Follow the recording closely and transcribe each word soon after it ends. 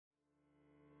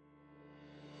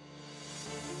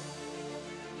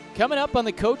Coming up on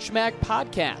the Coach Mac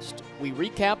podcast, we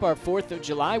recap our 4th of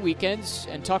July weekends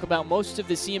and talk about most of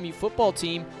the CMU football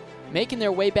team making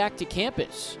their way back to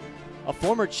campus. A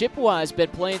former Chippewa has been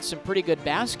playing some pretty good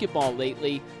basketball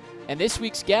lately, and this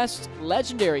week's guest,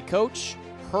 legendary coach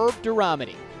Herb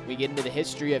Duromedy. We get into the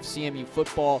history of CMU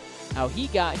football, how he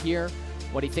got here,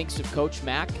 what he thinks of Coach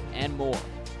Mac, and more.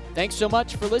 Thanks so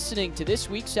much for listening to this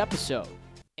week's episode.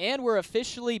 And we're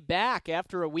officially back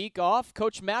after a week off.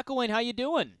 Coach McElwain, how you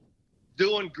doing?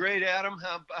 Doing great, Adam.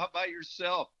 How about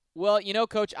yourself? Well, you know,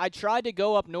 Coach, I tried to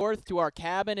go up north to our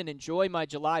cabin and enjoy my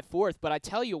July 4th, but I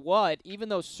tell you what, even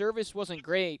though service wasn't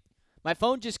great, my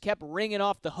phone just kept ringing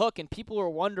off the hook, and people were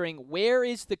wondering, where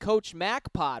is the Coach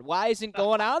Mac pod? Why isn't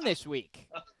going on this week?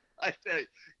 I tell you,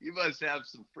 you must have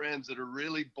some friends that are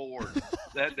really bored.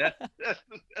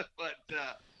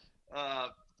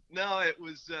 No, it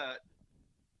was,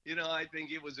 I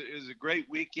think it was a great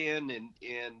weekend, and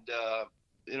I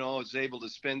was able to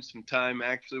spend some time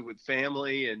actually with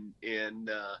family and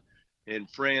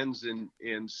friends,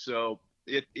 and so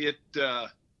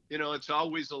it's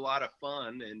always a lot of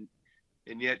fun,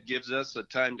 and yet gives us a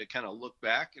time to kind of look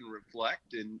back and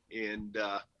reflect, and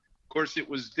of course it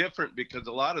was different because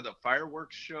a lot of the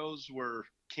fireworks shows were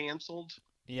canceled.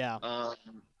 Yeah.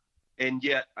 And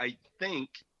yet I think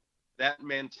that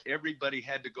meant everybody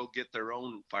had to go get their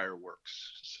own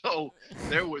fireworks. So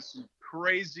there was some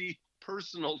crazy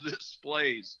personal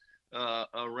displays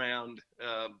around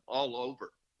all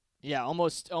over. Yeah,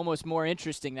 almost more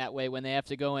interesting that way when they have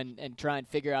to go and try and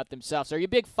figure out themselves. Are you a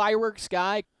big fireworks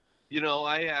guy?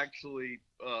 I actually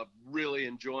really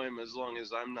enjoy them as long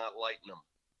as I'm not lighting them.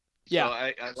 Yeah, so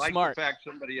I like smart. The fact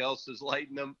somebody else is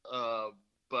lighting them,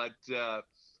 but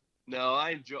no,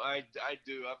 I do.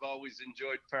 I've always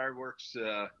enjoyed fireworks,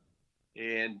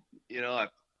 and I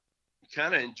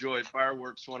kind of enjoy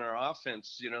fireworks when our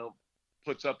offense,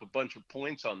 puts up a bunch of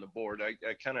points on the board. I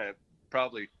kind of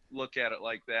probably look at it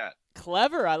like that.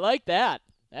 Clever. I like that.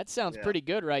 That sounds pretty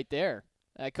good right there.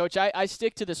 Coach, I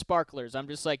stick to the sparklers. I'm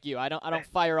just like you. I don't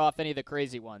fire off any of the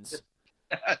crazy ones.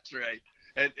 That's right.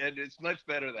 And it's much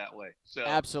better that way. So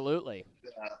absolutely.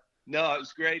 No, it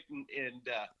was great. And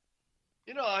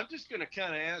I'm just going to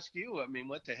kind of ask you, I mean,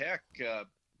 what the heck,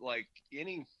 like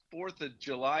any 4th of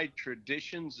July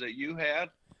traditions that you had?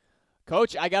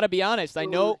 Coach, I got to be honest. I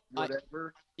know.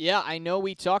 Whatever. I know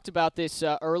we talked about this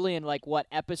early in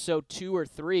episode 2 or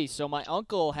 3. So my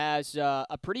uncle has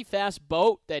a pretty fast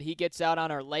boat that he gets out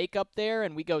on our lake up there,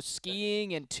 and we go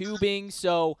skiing and tubing.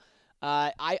 So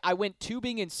I went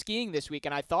tubing and skiing this week,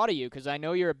 and I thought of you because I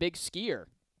know you're a big skier.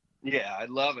 Yeah, I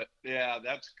love it. Yeah,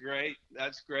 that's great.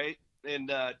 That's great.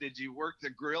 And did you work the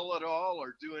grill at all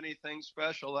or do anything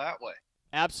special that way?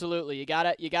 Absolutely. You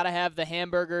gotta have the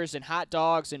hamburgers and hot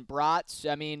dogs and brats.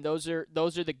 I mean, those are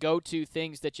the go-to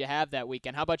things that you have that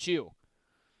weekend. How about you?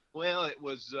 Well, it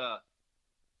was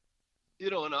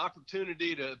an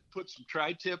opportunity to put some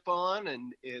tri-tip on,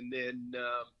 and then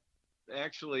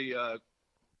actually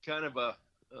kind of a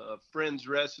friend's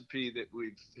recipe that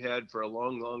we've had for a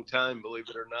long time, believe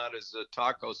it or not, is a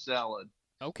taco salad.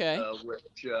 Okay.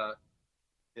 Which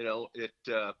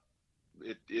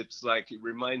it's like it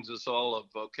reminds us all of,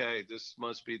 okay, this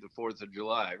must be the 4th of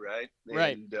July, right?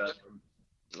 Right.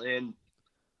 And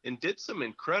did some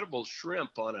incredible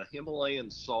shrimp on a Himalayan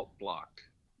salt block.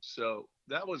 So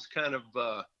that was kind of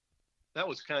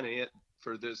it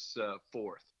for this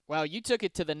 4th. Wow, you took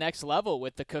it to the next level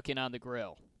with the cooking on the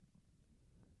grill.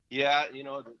 Yeah,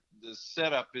 the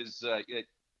setup is I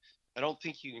don't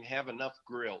think you can have enough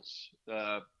grills.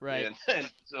 Right. And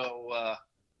so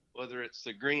whether it's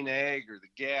the Green Egg or the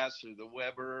Gas or the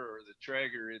Weber or the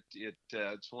Traeger,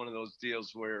 it's one of those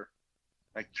deals where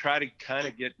I try to kind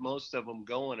of get most of them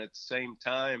going at the same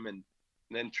time and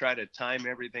then try to time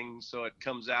everything so it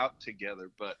comes out together.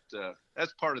 But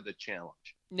that's part of the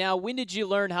challenge. Now, when did you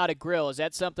learn how to grill? Is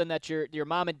that something that your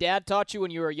mom and dad taught you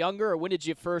when you were younger, or when did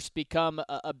you first become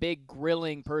a big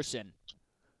grilling person?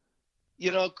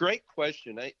 Great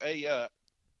question. I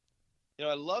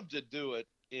love to do it,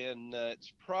 and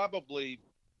it's probably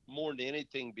more than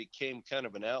anything became kind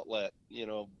of an outlet.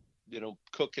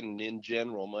 Cooking in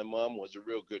general. My mom was a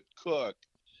real good cook,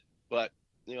 but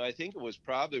I think it was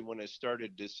probably when I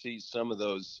started to see some of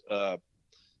those,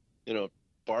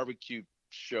 barbecue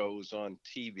shows on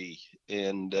TV,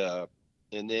 and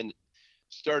then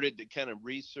started to kind of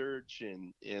research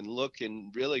and look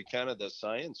and really kind of the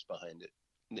science behind it.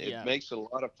 It makes it a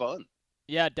lot of fun.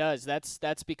 Yeah, it does.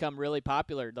 That's become really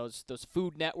popular. Those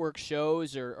Food Network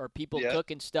shows or people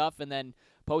cooking stuff and then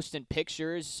posting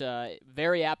pictures.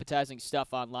 Very appetizing stuff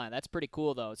online. That's pretty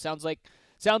cool, though. It sounds like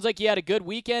you had a good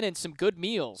weekend and some good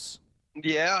meals.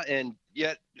 Yeah, and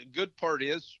yet the good part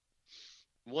is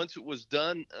once it was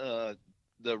done,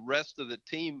 the rest of the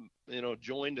team,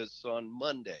 joined us on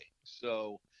Monday.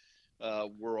 So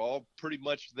we're all pretty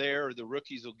much there. The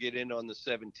rookies will get in on the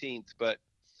 17th, but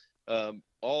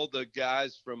all the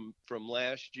guys from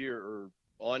last year are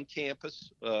on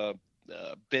campus,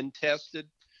 been tested,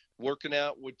 working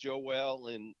out with Joel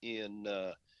in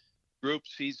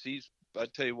groups. He's I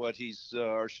tell you what, he's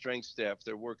our strength staff.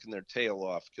 They're working their tail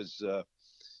off because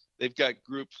they've got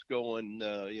groups going,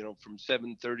 from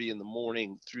 7:30 in the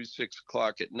morning through 6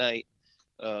 o'clock at night.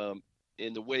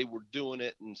 In the way we're doing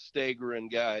it and staggering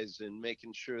guys and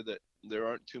making sure that there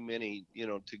aren't too many,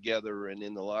 together and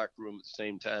in the locker room at the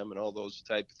same time and all those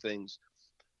type of things.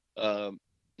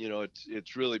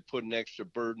 It's really put an extra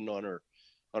burden on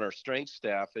our strength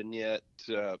staff, and yet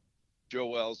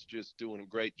Joel's just doing a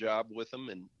great job with them,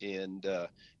 and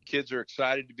kids are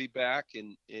excited to be back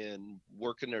and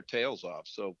working their tails off.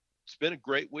 So it's been a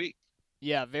great week.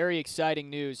 Yeah, very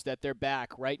exciting news that they're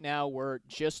back. Right now, we're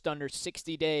just under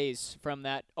 60 days from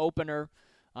that opener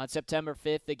on September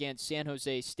 5th against San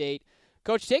Jose State.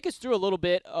 Coach, take us through a little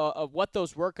bit of what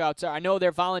those workouts are. I know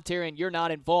they're voluntary and you're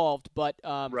not involved, but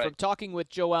Right. From talking with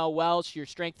Joel Welsh, your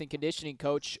strength and conditioning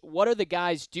coach, what are the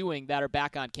guys doing that are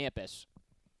back on campus?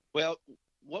 Well,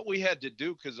 what we had to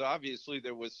do, because obviously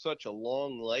there was such a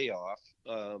long layoff,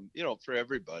 for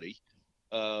everybody,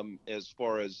 as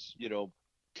far as,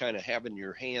 kind of having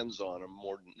your hands on them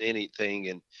more than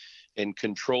anything and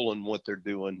controlling what they're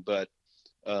doing. But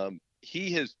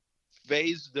he has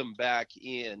phased them back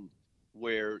in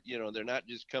where, they're not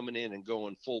just coming in and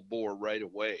going full bore right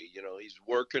away. He's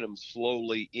working them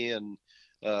slowly in,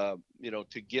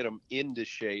 to get them into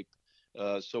shape.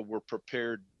 So we're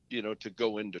prepared, to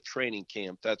go into training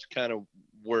camp. That's kind of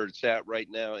where it's at right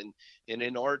now. And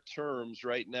in our terms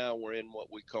right now, we're in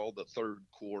what we call the third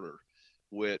quarter,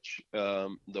 which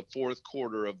the fourth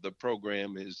quarter of the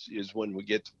program is when we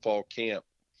get to fall camp.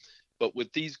 But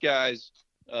with these guys,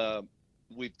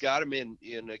 we've got them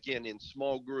in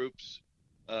small groups.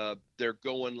 They're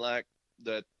going like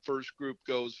the first group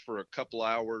goes for a couple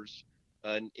hours.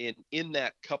 And in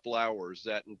that couple hours,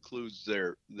 that includes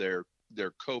their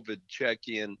COVID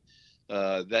check-in.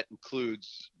 That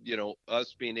includes,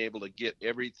 us being able to get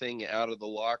everything out of the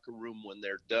locker room when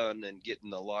they're done and getting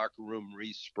the locker room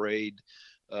resprayed,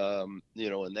 and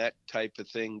that type of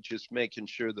thing, just making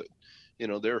sure that,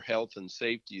 their health and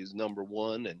safety is number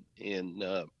one.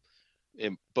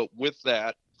 But with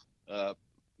that,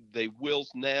 they will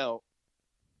now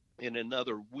in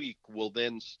another week, we'll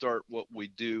then start what we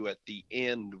do at the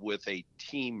end with a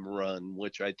team run,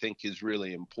 which I think is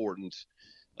really important.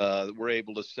 We're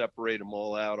able to separate them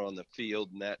all out on the field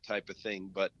and that type of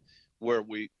thing, but where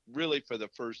we really for the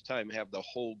first time have the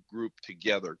whole group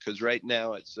together, because right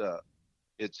now it's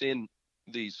in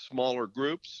these smaller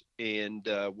groups, and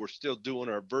we're still doing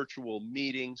our virtual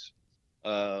meetings,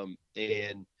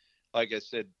 and like I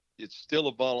said, it's still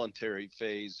a voluntary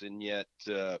phase, and yet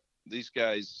these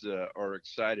guys are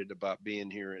excited about being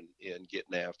here and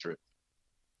getting after it.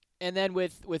 And then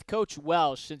with Coach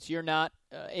Welsh, since you're not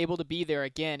able to be there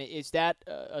again, is that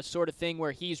a sort of thing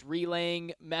where he's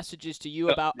relaying messages to you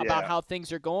about how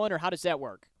things are going, or how does that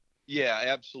work? Yeah,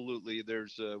 absolutely.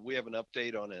 We have an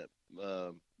update on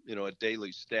a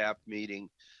daily staff meeting,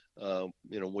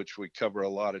 which we cover a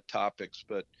lot of topics.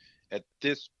 But at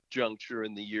this juncture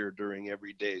in the year, during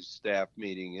every day's staff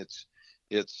meeting,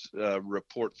 it's a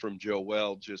report from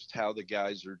Joel, just how the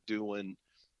guys are doing.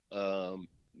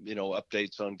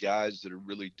 Updates on guys that are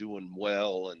really doing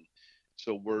well. And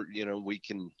so we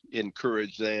can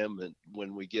encourage them. And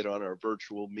when we get on our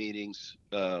virtual meetings,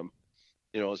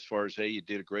 as far as, hey, you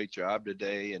did a great job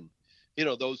today. And,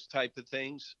 those type of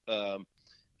things,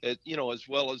 as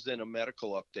well as then a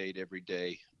medical update every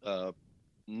day,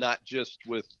 not just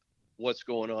with what's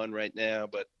going on right now,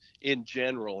 but in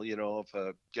general, if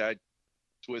a guy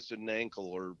twisted an ankle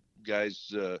or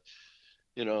guys, a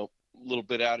little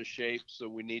bit out of shape, so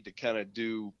we need to kind of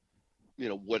do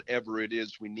whatever it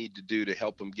is we need to do to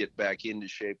help them get back into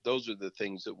shape. Those are the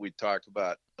things that we talk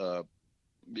about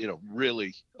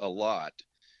really a lot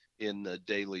in the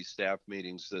daily staff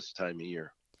meetings this time of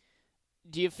year.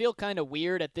 Do you feel kind of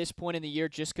weird at this point in the year,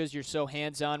 just because you're so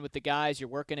hands-on with the guys? You're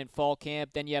working in fall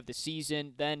camp, then you have the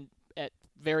season, then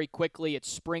very quickly it's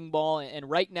spring ball, and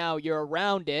right now you're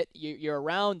around it. You're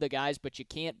around the guys, but you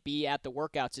can't be at the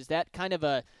workouts. Is that kind of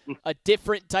a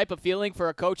different type of feeling for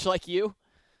a coach like you?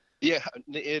 Yeah,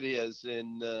 it is,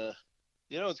 and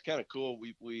it's kind of cool.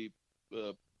 We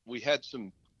had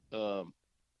some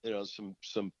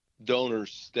some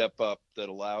donors step up that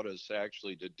allowed us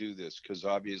actually to do this, because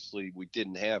obviously we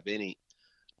didn't have any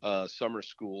summer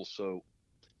school, so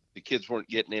the kids weren't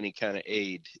getting any kind of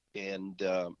aid. And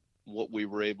what we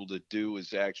were able to do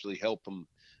is actually help them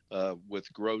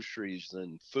with groceries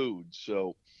and food.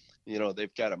 So,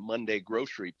 they've got a Monday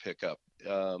grocery pickup.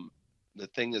 The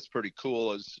thing that's pretty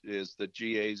cool is the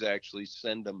GAs actually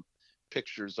send them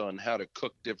pictures on how to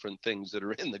cook different things that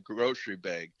are in the grocery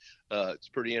bag. It's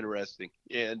pretty interesting.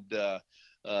 And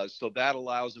so that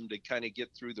allows them to kind of get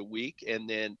through the week. And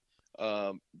then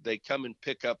they come and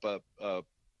pick up a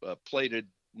plated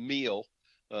meal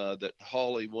that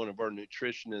Holly, one of our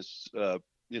nutritionists,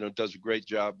 does a great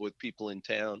job with people in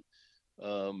town.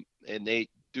 And they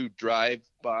do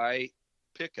drive-by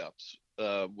pickups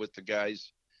with the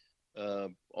guys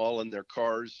all in their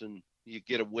cars, and you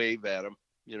get a wave at them,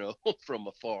 from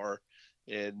afar.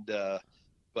 And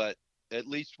but at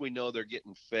least we know they're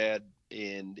getting fed,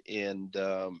 and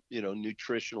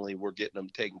nutritionally we're getting them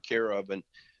taken care of. And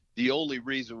the only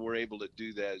reason we're able to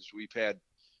do that is we've had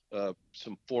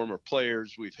some former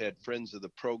players, we've had friends of the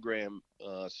program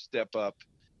step up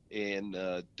and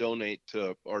donate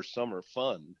to our summer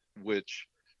fund, which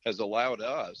has allowed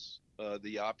us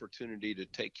the opportunity to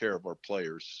take care of our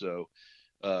players. So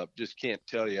just can't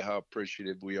tell you how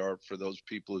appreciative we are for those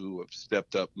people who have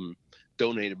stepped up and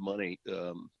donated money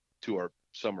to our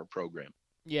summer program.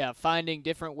 Yeah, finding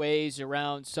different ways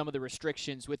around some of the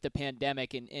restrictions with the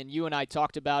pandemic. And you and I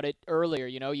talked about it earlier.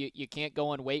 You can't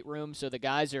go in weight rooms, so the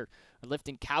guys are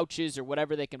lifting couches or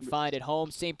whatever they can find at home.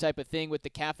 Same type of thing with the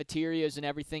cafeterias and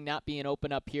everything not being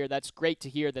open up here. That's great to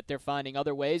hear that they're finding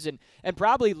other ways and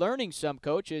probably learning some,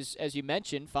 coaches, as you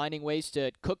mentioned, finding ways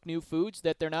to cook new foods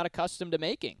that they're not accustomed to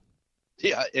making.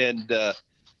 Yeah, and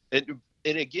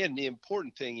again, the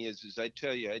important thing is I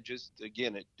tell you,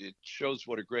 it shows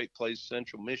what a great place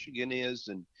Central Michigan is,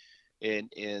 and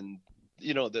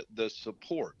the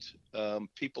support,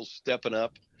 people stepping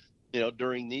up,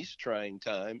 during these trying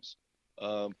times,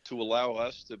 to allow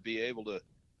us to be able to,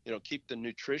 keep the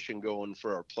nutrition going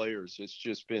for our players. It's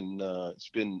just been,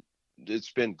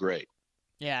 it's been great.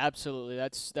 Yeah, absolutely.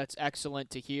 That's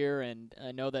excellent to hear, and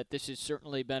I know that this has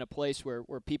certainly been a place where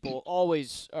people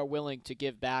always are willing to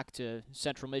give back to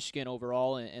Central Michigan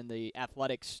overall and the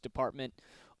athletics department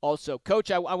also. Coach,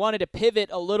 I wanted to pivot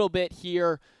a little bit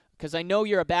here because I know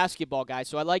you're a basketball guy,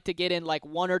 so I'd like to get in like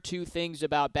one or two things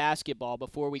about basketball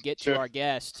before we get to our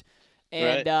guest.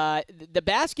 And the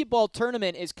basketball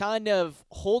tournament is kind of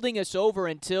holding us over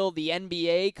until the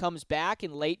NBA comes back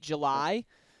in late July.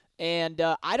 And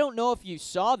I don't know if you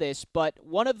saw this, but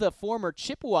one of the former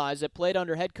Chippewas that played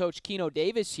under head coach Keno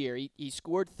Davis here, he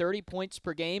scored 30 points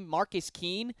per game. Marcus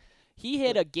Keene, he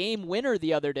hit a game winner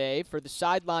the other day for the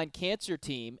Sideline Cancer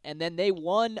team, and then they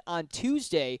won on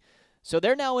Tuesday. So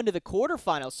they're now into the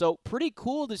quarterfinals. So pretty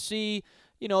cool to see,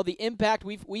 the impact.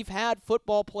 We've had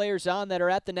football players on that are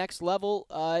at the next level.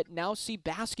 Now see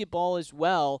basketball as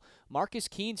well. Marcus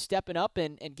Keene stepping up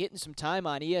and getting some time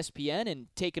on ESPN and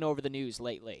taking over the news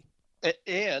lately.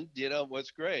 And, what's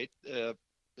great,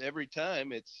 every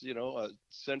time it's, a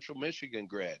Central Michigan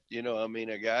grad,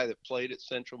 a guy that played at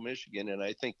Central Michigan. And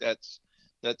I think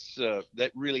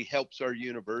that really helps our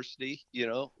university,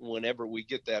 whenever we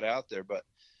get that out there. But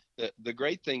the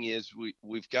great thing is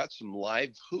we've got some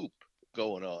live hoop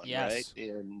going on, yes.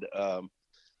 Right?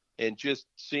 And just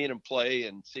seeing them play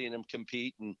and seeing them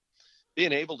compete and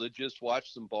being able to just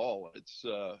watch them ball. It's,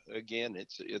 again,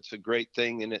 it's a great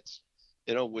thing. And it's,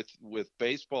 with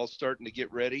baseball starting to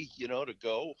get ready, to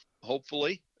go,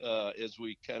 hopefully, as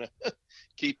we kind of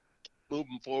keep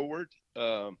moving forward.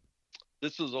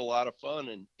 This is a lot of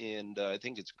fun, and I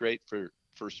think it's great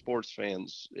for sports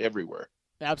fans everywhere.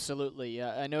 Absolutely.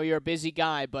 I know you're a busy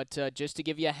guy, but just to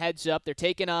give you a heads up, they're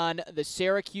taking on the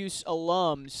Syracuse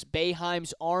alums,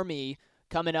 Boeheim's Army,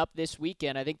 coming up this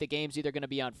weekend. I think the game's either going to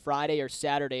be on Friday or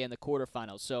Saturday in the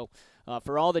quarterfinals. So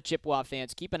for all the Chippewa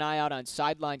fans, keep an eye out on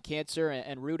Sideline Cancer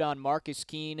and root on Marcus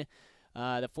Keene,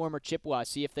 the former Chippewa,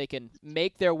 see if they can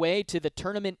make their way to the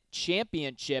tournament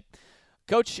championship.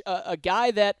 Coach, a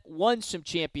guy that won some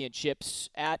championships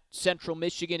at Central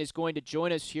Michigan is going to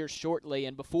join us here shortly.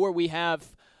 And before we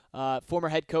have former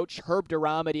head coach Herb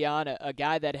Deramity on, a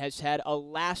guy that has had a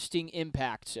lasting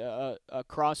impact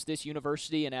across this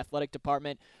university and athletic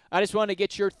department, I just want to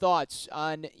get your thoughts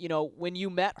on, when you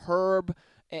met Herb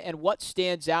and what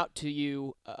stands out to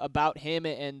you about him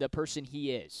and the person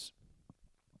he is.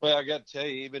 Well, I got to tell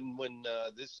you, even when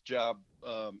this job,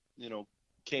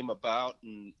 came about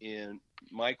and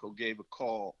Michael gave a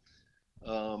call,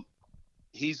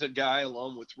 he's a guy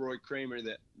along with Roy Kramer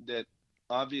that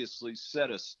obviously set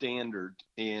a standard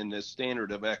and a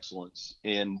standard of excellence.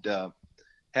 And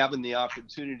having the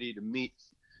opportunity to meet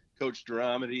Coach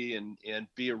Dramedy and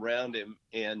be around him,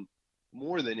 and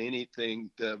more than anything,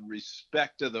 the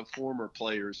respect of the former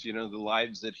players, the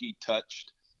lives that he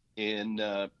touched and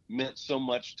meant so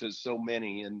much to so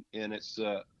many. And it's,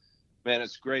 man,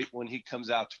 it's great when he comes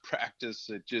out to practice.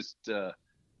 It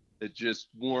just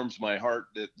warms my heart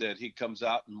that he comes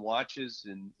out and watches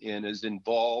and is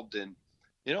involved. And,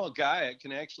 a guy I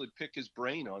can actually pick his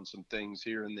brain on some things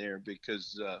here and there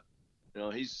because,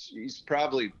 he's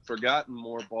probably forgotten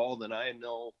more ball than I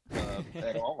know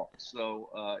at all. So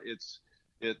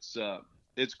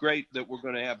it's great that we're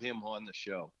going to have him on the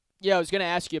show. Yeah, I was going to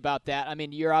ask you about that. I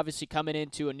mean, you're obviously coming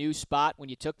into a new spot when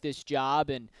you took this job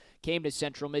and came to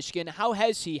Central Michigan. How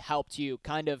has he helped you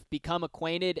kind of become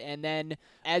acquainted? And then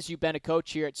as you've been a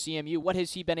coach here at CMU, what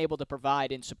has he been able to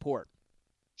provide in support?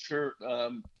 Sure. I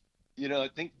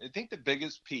think the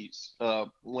biggest piece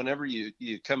whenever you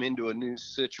come into a new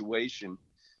situation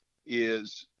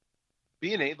is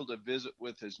being able to visit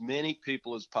with as many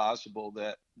people as possible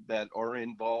that are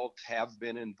involved, have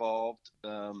been involved,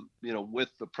 with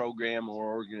the program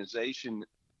or organization,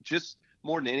 just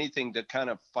more than anything to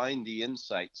kind of find the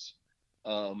insights,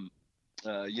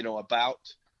 about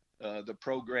the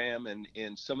program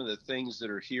and some of the things that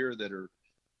are here that are,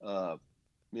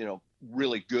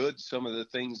 really good. Some of the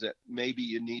things that maybe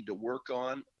you need to work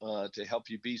on to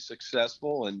help you be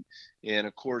successful. And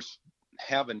of course,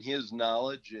 having his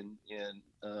knowledge and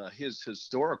his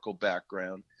historical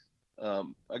background,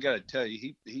 I got to tell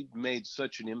you, he made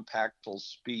such an impactful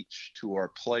speech to our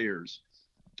players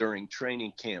during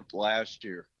training camp last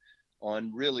year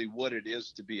on really what it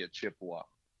is to be a Chippewa.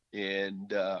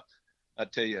 And I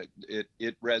tell you,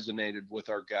 it resonated with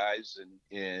our guys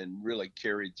and really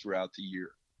carried throughout the year.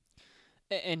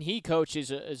 And he, Coach, is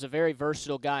a very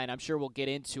versatile guy, and I'm sure we'll get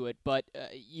into it. But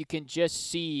you can just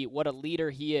see what a leader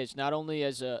he is, not only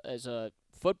as a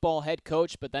football head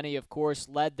coach, but then he, of course,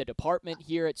 led the department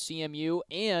here at CMU.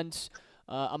 And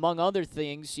among other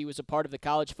things, he was a part of the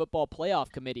college football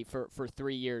playoff committee for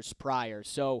 3 years prior.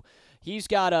 So he's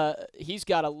got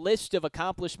a list of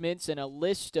accomplishments and a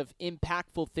list of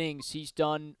impactful things he's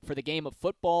done for the game of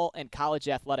football and college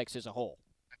athletics as a whole.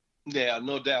 Yeah,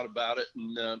 no doubt about it.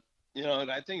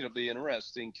 And I think it'll be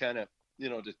interesting kind of,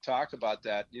 to talk about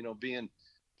that, being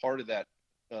part of that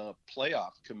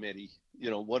playoff committee,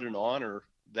 what an honor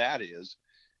that is.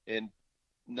 And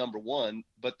number one,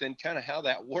 but then kind of how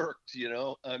that worked,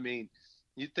 I mean,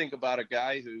 you think about a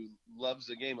guy who loves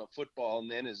the game of football and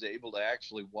then is able to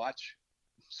actually watch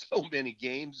so many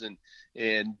games and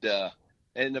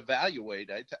evaluate.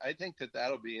 I think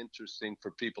that'll be interesting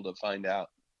for people to find out.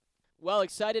 Well,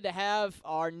 excited to have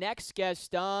our next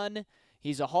guest on.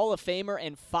 He's a Hall of Famer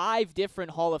and 5 different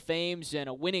Hall of Fames and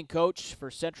a winning coach for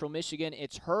Central Michigan.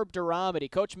 It's Herb Dramedy.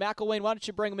 Coach McElwain, why don't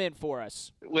you bring him in for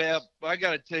us? Well, I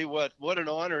got to tell you what an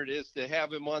honor it is to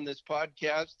have him on this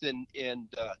podcast, and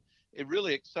it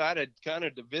really excited kind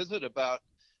of to visit about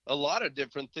a lot of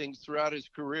different things throughout his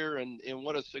career and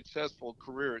what a successful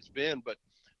career it's been. But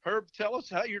Herb, tell us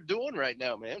how you're doing right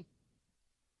now, man.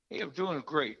 Hey, I'm doing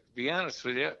great, to be honest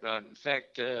with you. In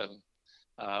fact,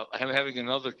 I'm having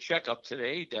another checkup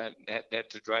today. I had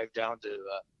to drive down to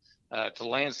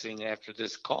Lansing after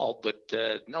this call. But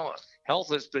no, health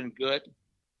has been good.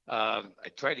 I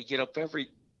try to get up every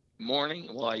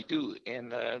morning. Well, I do.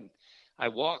 And I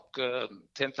walk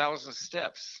 10,000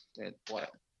 steps. And,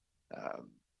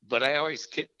 but I always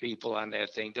kid people on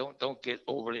that thing. Don't get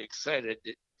overly excited.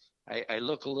 I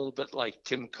look a little bit like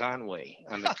Tim Conway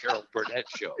on the Carol Burnett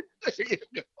show. There you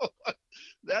go.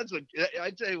 I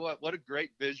tell you what a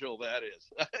great visual that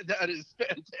is. That is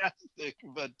fantastic.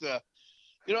 But,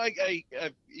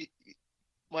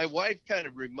 my wife kind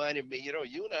of reminded me,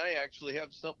 you and I actually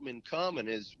have something in common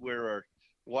is where our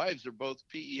wives are both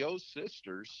PEO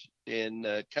sisters, and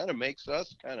kind of makes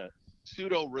us kind of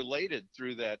pseudo related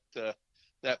through that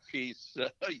piece.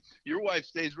 Your wife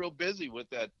stays real busy with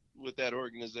that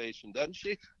organization, doesn't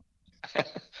she?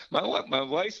 My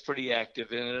wife's pretty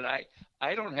active in it.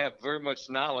 I don't have very much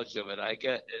knowledge of it. I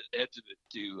got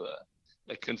to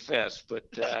confess, but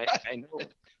I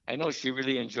know she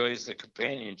really enjoys the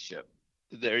companionship.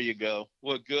 There you go.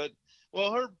 Well, good.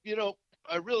 Well, Herb,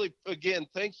 I really, again,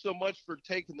 thanks so much for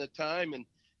taking the time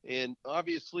and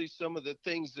obviously some of the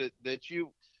things that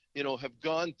you have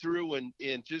gone through and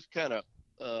just kind of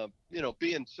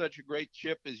being such a great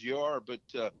Chip as you are, but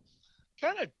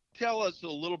kind of tell us a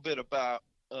little bit about,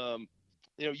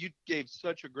 you gave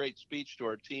such a great speech to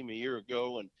our team a year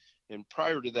ago, and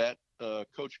prior to that,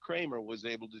 Coach Kramer was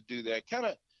able to do that. Kind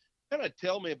of kind of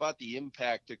tell me about the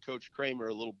impact of Coach Kramer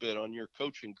a little bit on your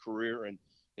coaching career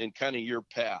and kind of your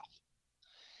path.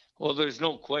 Well, there's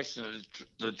no question of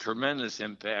the tremendous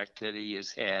impact that he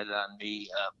has had on me.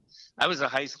 I was a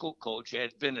high school coach. I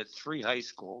had been at 3 high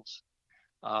schools,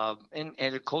 and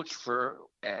a coach for,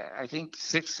 I think,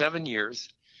 6-7 years.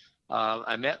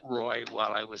 I met Roy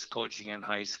while I was coaching in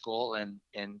high school, and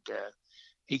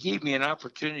he gave me an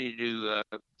opportunity to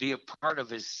be a part of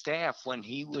his staff when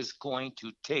he was going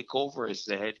to take over as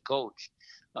the head coach.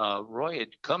 Roy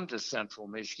had come to Central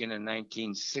Michigan in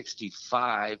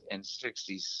 1965 and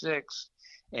 66,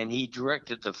 and he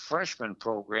directed the freshman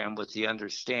program with the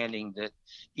understanding that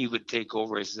he would take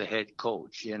over as the head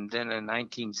coach. And then in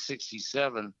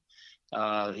 1967,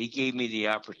 he gave me the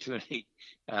opportunity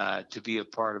to be a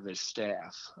part of his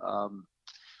staff.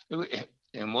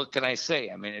 And what can I say?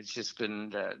 I mean, it's just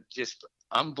been just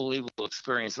unbelievable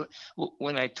experience.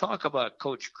 When I talk about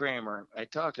Coach Kramer, I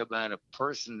talk about a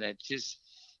person that just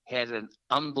had an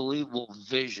unbelievable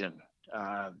vision.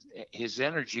 His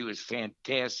energy was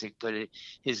fantastic, but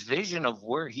his vision of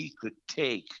where he could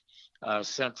take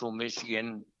Central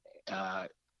Michigan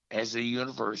as a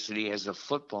university, as a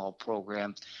football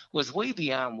program, was way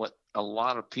beyond what a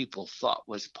lot of people thought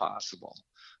was possible.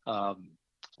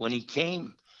 When he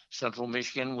came, Central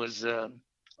Michigan was a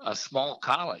small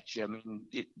college. I mean,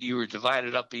 you were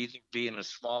divided up either being a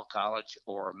small college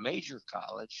or a major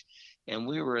college, and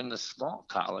we were in the small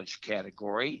college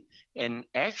category and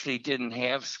actually didn't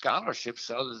have scholarships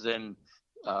other than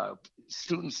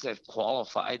students that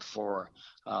qualified for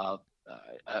a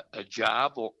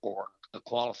job or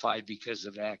qualified because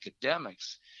of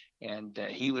academics. And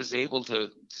he was able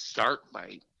to start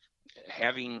by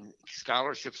having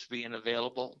scholarships being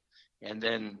available. And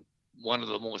then one of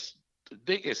the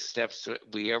biggest steps that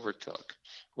we ever took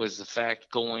was the fact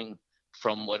going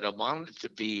from what amounted to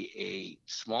be a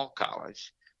small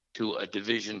college to a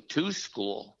Division II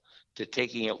school to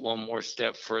taking it one more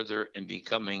step further and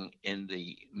becoming in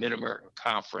the Mid-American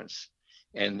Conference.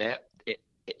 And that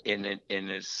in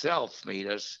itself made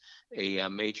us a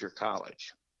major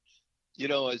college. You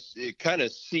know, as kind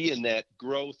of seeing that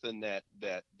growth and that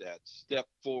step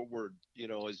forward, you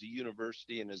know, as a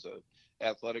university and as a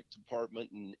athletic department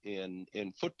and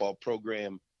football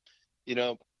program, you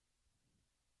know,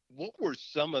 what were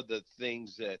some of the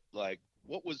things that, like,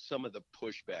 what was some of the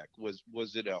pushback? Was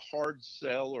it a hard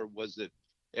sell, or was it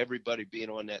everybody being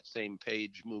on that same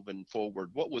page moving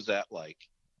forward? What was that like?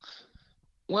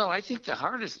 Well, I think the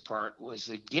hardest part was,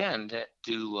 again, that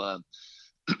to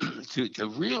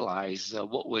realize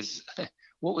what was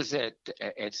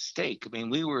at stake. I mean,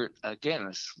 we were,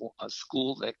 again, a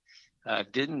school that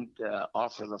didn't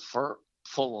offer the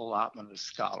full allotment of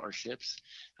scholarships.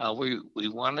 We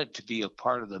wanted to be a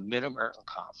part of the Mid-American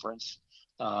Conference.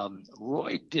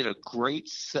 Roy did a great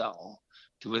sell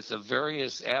with the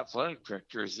various athletic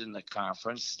directors in the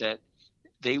conference that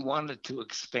they wanted to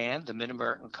expand the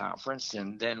Mid-American Conference,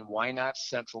 and then why not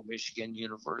Central Michigan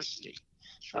University?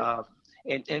 Sure.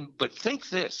 But think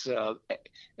this,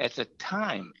 at that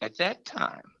time,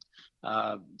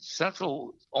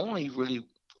 Central only really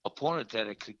opponent that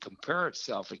it could compare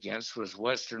itself against was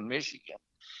Western Michigan.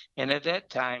 And at that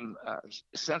time,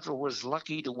 Central was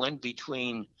lucky to win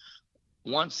between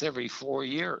once every 4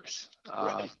 years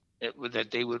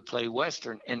that they would play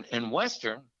Western. And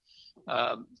Western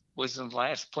was in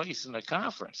last place in the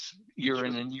conference year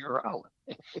in and year out.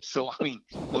 So, I mean,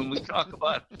 when we talk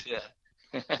about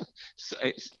so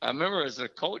I remember as a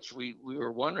coach, we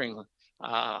were wondering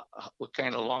what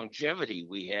kind of longevity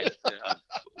we had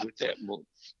with that move.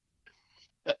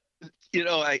 You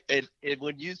know, and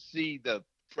when you see the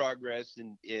progress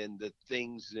in the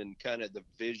things and kind of the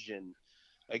vision,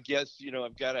 I guess, you know,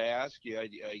 I've got to ask you,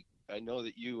 I know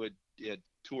that you had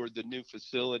toured the new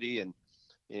facility, and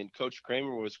Coach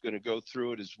Kramer was going to go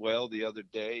through it as well the other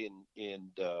day.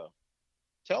 And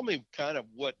tell me kind of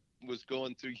what was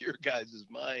going through your guys'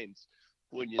 minds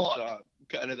when you saw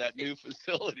kind of that new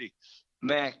facility.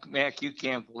 Mac, you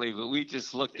can't believe it. We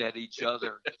just looked at each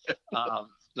other.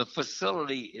 The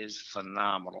facility is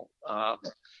phenomenal.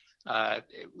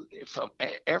 From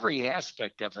every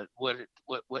aspect of it, what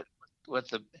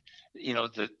the, you know,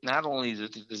 not only the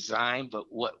design, but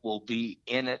what will be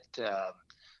in it.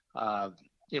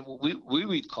 We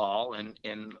recall, and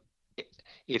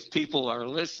if people are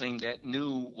listening that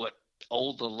knew what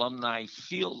old Alumni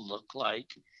Field looked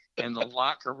like and the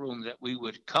locker room that we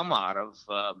would come out of,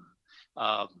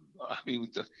 I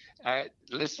mean,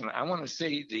 listen, I want to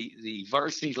say the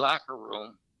varsity locker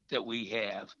room that we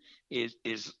have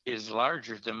is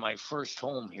larger than my first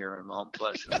home here in Mount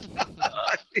Pleasant.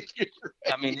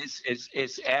 I mean,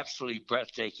 it's absolutely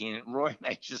breathtaking. And Roy and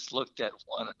I just looked at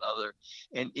one another,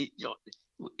 and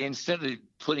instead of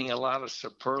putting a lot of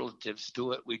superlatives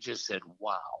to it, we just said,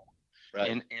 "Wow." Right.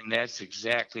 And that's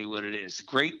exactly what it is.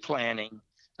 Great planning.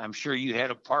 I'm sure you had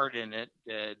a part in it,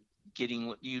 getting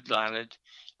what you wanted.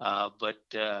 But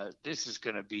this is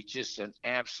going to be just an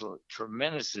absolute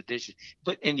tremendous addition.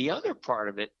 But in the other part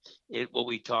of it, what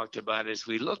we talked about is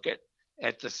we look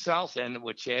at the south end,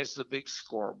 which has the big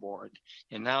scoreboard,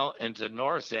 and now in the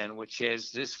north end, which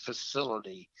has this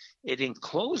facility. It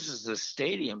encloses the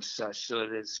stadium such so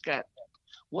that it's got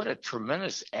what a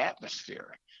tremendous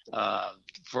atmosphere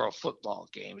for a football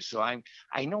game. So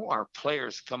I know our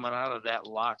players coming out of that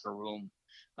locker room,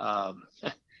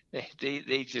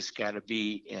 they just got to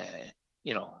be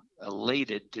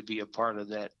elated to be a part of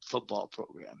that football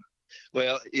program.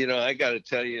 Well, I got to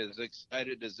tell you, as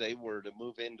excited as they were to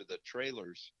move into the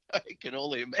trailers, I can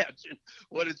only imagine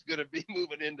what it's going to be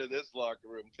moving into this locker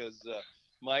room, because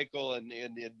Michael and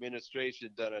the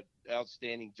administration done an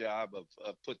outstanding job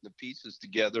of putting the pieces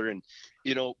together. And,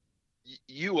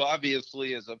 you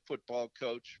obviously as a football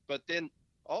coach, but then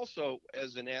also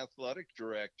as an athletic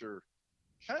director,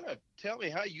 kind of tell me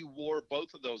how you wore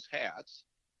both of those hats.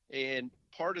 And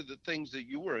part of the things that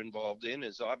you were involved in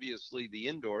is obviously the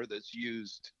indoor that's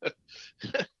used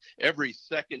every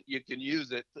second you can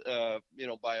use it,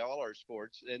 by all our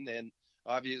sports. And then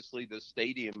obviously the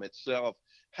stadium itself.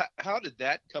 How did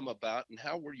that come about, and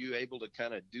how were you able to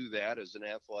kind of do that as an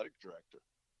athletic director?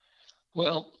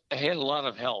 Well, I had a lot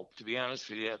of help, to be honest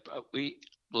with you.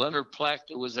 Leonard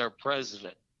Plackett was our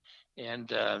president, and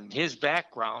his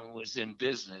background was in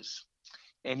business.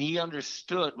 And he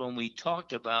understood when we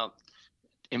talked about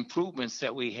improvements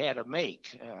that we had to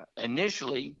make.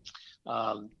 Initially,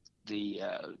 to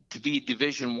be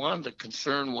Division I, the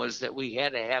concern was that we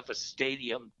had to have a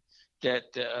stadium that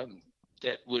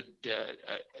would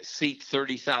seat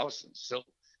 30,000. So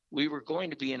we were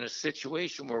going to be in a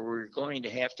situation where we were going to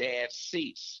have add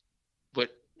seats. But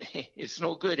it's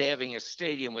no good having a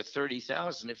stadium with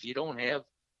 30,000 if you don't have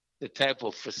the type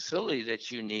of facility that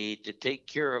you need to take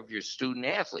care of your student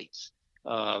athletes.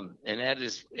 And that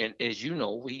is, and as you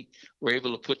know, we were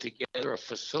able to put together a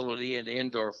facility, an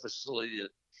indoor facility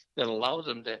that allowed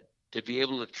them to be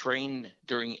able to train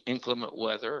during inclement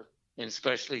weather, and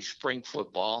especially spring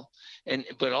football,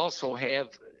 but also have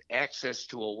access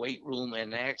to a weight room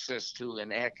and access to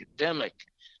an academic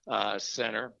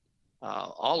center,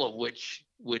 all of which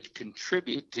would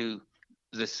contribute to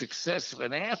the success of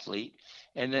an athlete.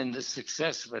 And then the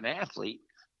success of an athlete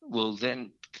will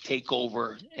then take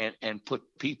over and put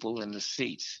people in the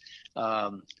seats.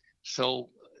 So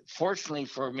fortunately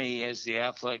for me, as the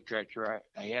athletic director,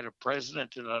 I had a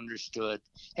president that understood,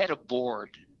 had a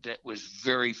board that was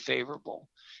very favorable.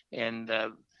 And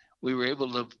we were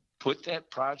able to put that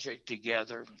project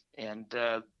together and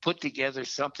put together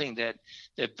something that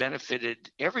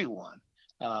benefited everyone.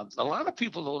 A lot of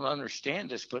people don't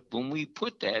understand this, but when we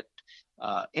put that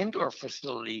indoor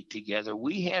facility together,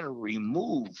 we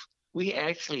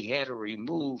actually had to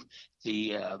remove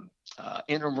the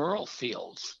intramural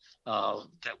fields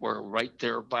that were right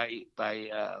there by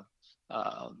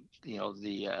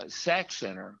the SAC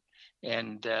Center.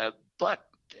 And but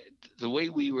the way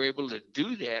we were able to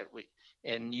do that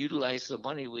and utilize the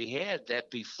money we had, that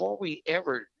before we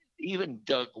ever even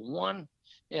dug one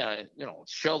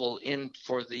shovel in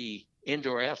for the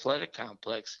indoor athletic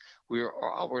complex, we were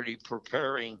already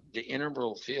preparing the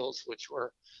intramural fields, which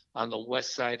were on the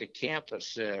west side of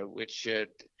campus, which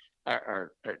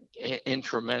are in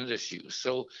tremendous use.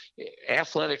 So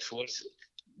athletics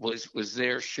was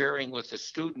there sharing with the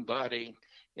student body,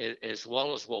 as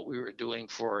well as what we were doing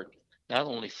for not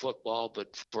only football,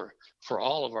 but for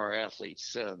all of our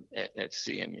athletes at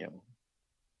CMU.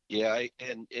 Yeah,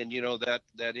 and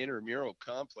that intramural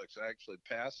complex, I actually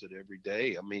pass it every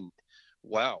day. I mean,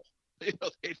 wow,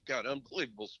 they've got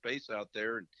unbelievable space out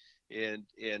there,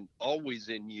 and always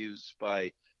in use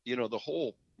by the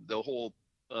whole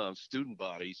student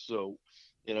body. So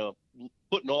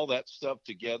putting all that stuff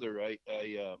together,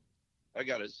 I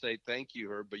got to say thank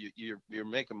you, Herb, but you're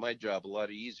making my job a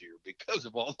lot easier because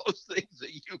of all those things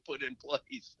that you put in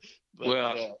place. But,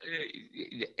 well,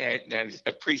 I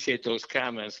appreciate those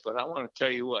comments, but I want to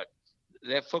tell you what,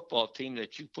 that football team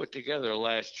that you put together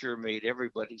last year made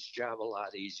everybody's job a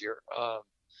lot easier.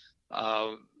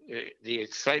 The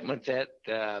excitement that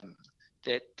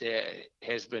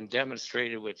has been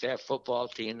demonstrated with that football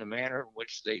team, the manner in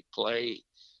which they play,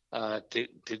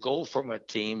 to go from a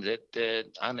team that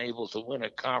unable to win a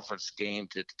conference game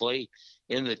to play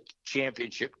in the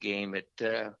championship game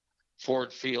at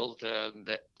Ford Field.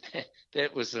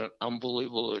 That was an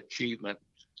unbelievable achievement.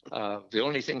 The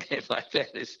only thing like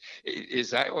that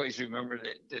is I always remember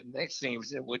that the next thing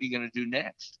was, what are you going to do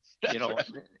next? You know,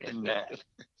 and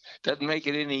doesn't make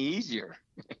it any easier.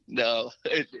 No,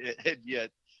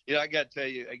 yet, I got to tell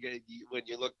you, when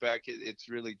you look back, it's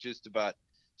really just about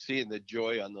seeing the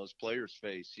joy on those players'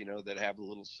 face, that have a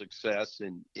little success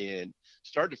and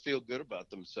start to feel good about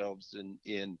themselves.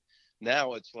 And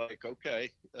now it's like,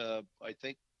 okay, I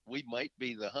think we might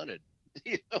be the hunted,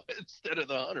 instead of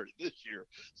the hunter this year.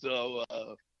 So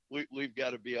we've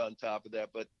got to be on top of that.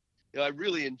 But I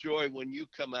really enjoy when you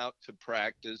come out to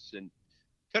practice and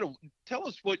kind of tell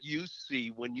us what you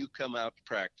see when you come out to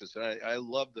practice. I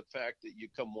love the fact that you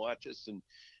come watch us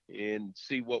and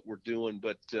see what we're doing.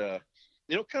 But,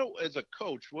 kind of as a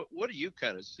coach, what are you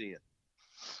kind of seeing?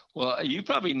 Well, you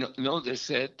probably know this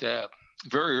that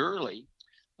very early,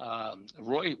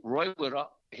 Roy would,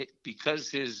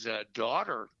 because his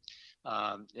daughter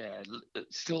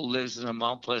still lives in the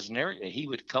Mount Pleasant area, he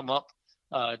would come up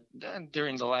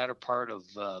during the latter part of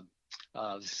the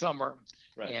summer.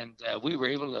 Right. And we were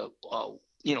able to,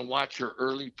 watch her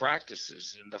early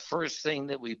practices. And the first thing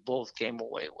that we both came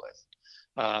away with,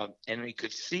 and we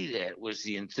could see that, was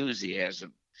the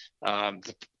enthusiasm.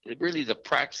 Really, the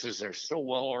practices are so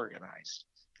well organized.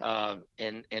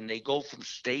 And they go from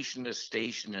station to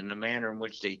station in the manner in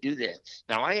which they do that.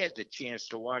 Now, I had the chance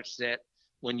to watch that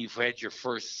when you've had your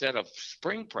first set of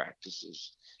spring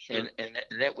practices. Sure. And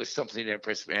that was something that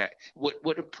impressed me.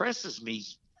 What impresses me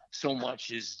so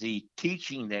much is the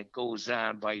teaching that goes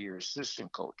on by your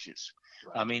assistant coaches.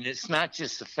 Right. I mean, it's not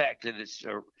just the fact that it's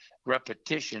a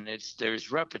repetition.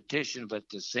 There's repetition, but at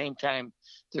the same time,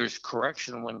 there's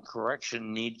correction when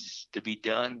correction needs to be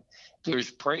done. There's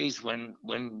praise when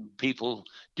people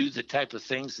do the type of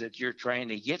things that you're trying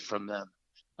to get from them.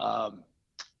 I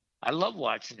love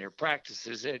watching their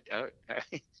practices.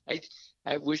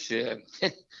 I wish I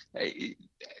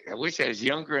wish I was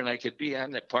younger and I could be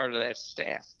on that part of that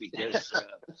staff, because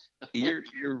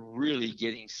you're really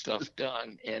getting stuff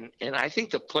done, and I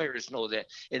think the players know that.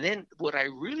 And then what I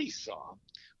really saw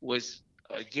was,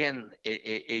 again,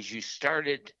 as you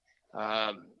started,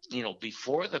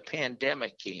 before the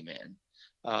pandemic came in,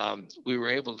 we were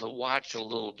able to watch a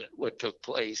little bit what took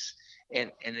place,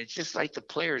 and it's just like the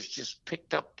players just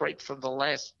picked up right from the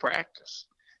last practice.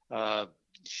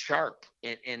 Sharp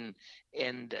and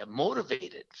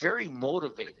motivated, very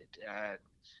motivated.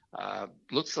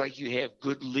 Looks like you have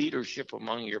good leadership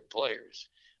among your players.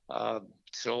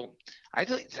 So I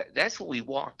think that's what we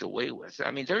walked away with. I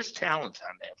mean, there's talent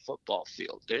on that football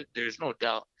field. There's no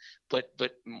doubt. But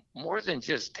more than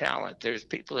just talent, there's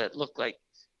people that look like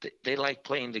they like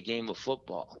playing the game of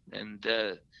football, and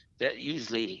that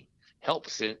usually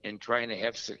helps in trying to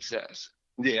have success.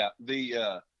 Yeah,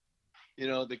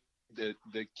 the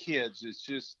kids, it's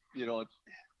just,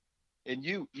 and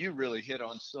you really hit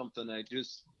on something I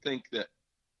just think that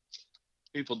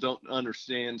people don't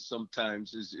understand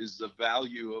sometimes is the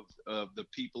value of the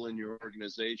people in your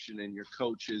organization and your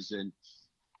coaches. And,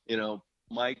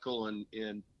 Michael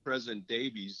and President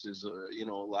Davies is,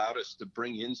 allowed us to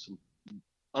bring in some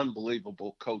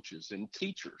unbelievable coaches and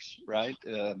teachers, right?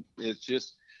 It's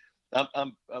just,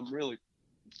 I'm really,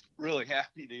 really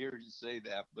happy to hear you say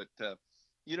that. But,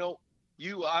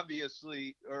 you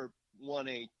obviously won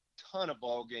a ton of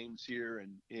ball games here,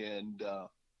 and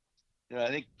I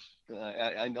think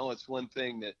I know it's one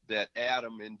thing that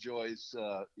Adam enjoys,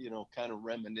 kind of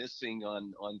reminiscing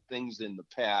on things in the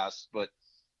past. But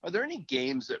are there any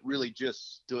games that really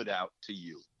just stood out to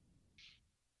you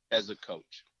as a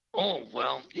coach? Oh,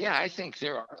 well, yeah, I think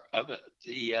there are.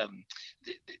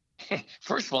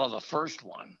 First of all, the first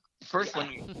one,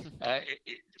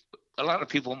 a lot of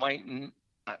people might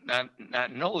not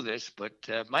know this, but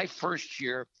my first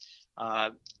year,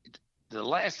 the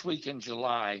last week in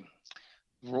July,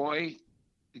 Roy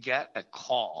got a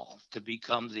call to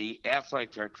become the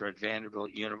athletic director at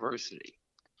Vanderbilt University.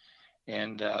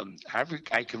 And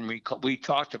I can recall, we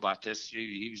talked about this.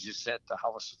 He was just at the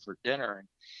house for dinner.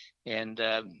 And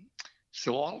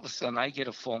so all of a sudden I get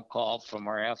a phone call from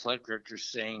our athletic director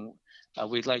saying,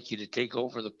 we'd like you to take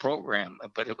over the program.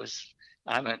 But it was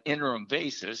on an interim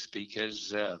basis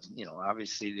because,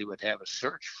 obviously they would have a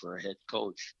search for a head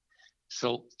coach.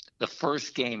 So the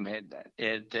first game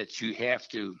that you have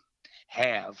to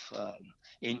have,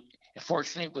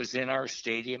 fortunately, it was in our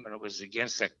stadium and it was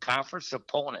against a conference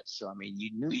opponent. So, I mean,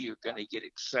 you knew you were going to get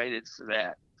excited for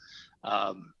that.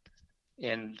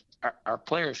 and our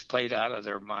players played out of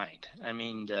their mind. I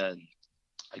mean,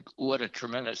 what a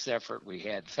tremendous effort we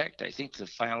had. In fact, I think the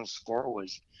final score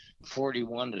was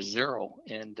 41-0,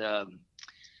 and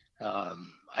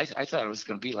I thought it was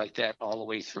going to be like that all the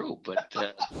way through, but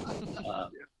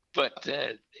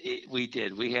we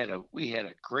did. We had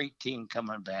a great team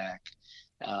coming back,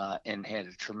 and had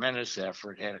a tremendous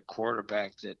effort. Had a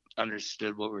quarterback that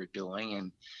understood what we were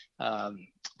doing, and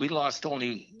we lost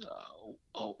only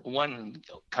one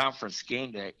conference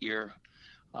game that year,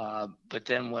 but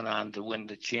then went on to win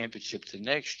the championship the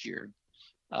next year.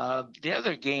 The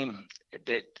other game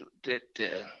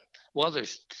well,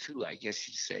 there's two, I guess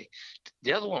you'd say.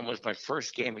 The other one was my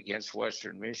first game against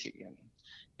Western Michigan.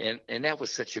 And that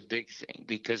was such a big thing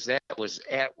because that was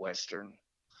at Western.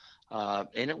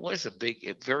 And it was a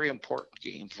very important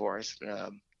game for us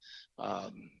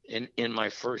in my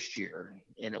first year.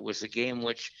 And it was a game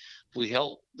which we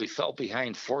fell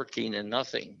behind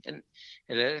 14-0. And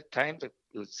at that time,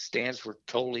 the stands were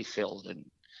totally filled. And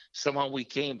somehow we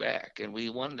came back and we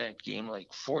won that game like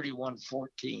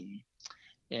 41-14.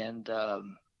 And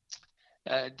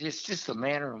just the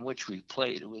manner in which we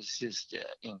played, it was just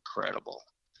incredible.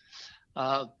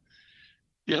 The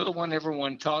other one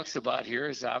everyone talks about here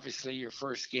is obviously your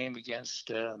first game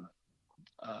against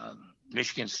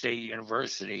Michigan State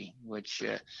University, which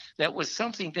that was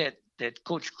something that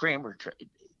Coach Kramer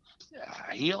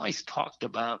he always talked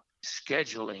about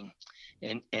scheduling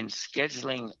and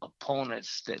scheduling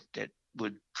opponents that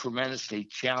would tremendously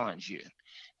challenge you.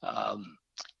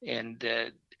 And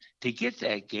to get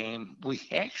that game, we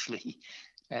actually,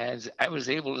 as I was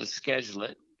able to schedule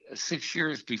it 6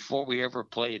 years before we ever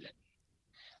played it.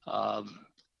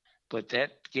 But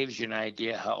that gives you an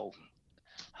idea how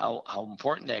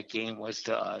important that game was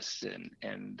to us,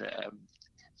 and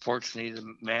fortunately,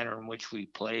 the manner in which we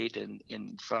played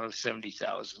in front of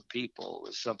 70,000 people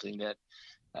was something that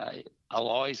I'll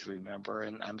always remember,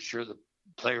 and I'm sure the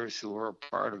players who were a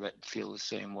part of it feel the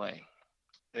same way.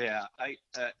 Yeah,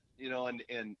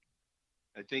 and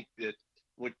I think that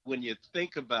when you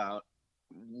think about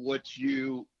what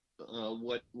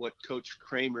Coach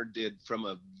Kramer did from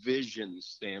a vision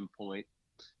standpoint,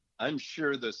 I'm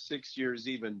sure the 6 years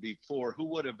even before, who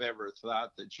would have ever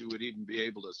thought that you would even be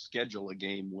able to schedule a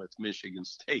game with Michigan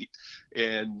State,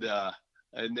 and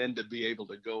then to be able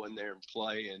to go in there and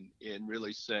play and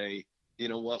really say, you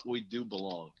know what, we do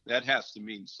belong. That has to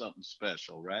mean something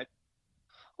special, right?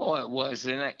 Oh, it was.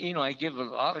 And, I give a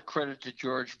lot of credit to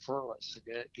George Perlis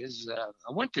because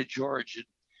I went to George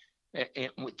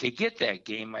and to get that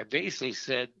game. I basically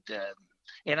said,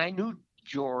 and I knew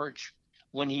George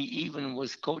when he even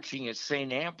was coaching at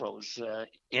St. Ambrose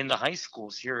in the high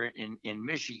schools here in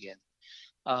Michigan.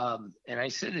 And I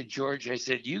said to George, I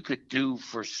said, you could do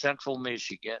for Central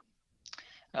Michigan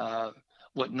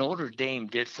what Notre Dame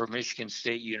did for Michigan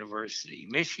State University.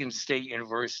 Michigan State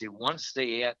University, once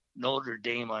they had Notre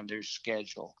Dame on their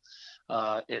schedule,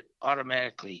 it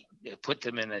automatically put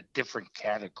them in a different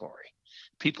category.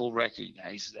 People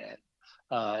recognize that.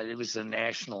 It was a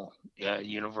national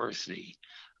university.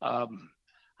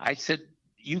 I said,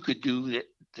 you could do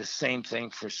the same thing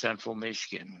for Central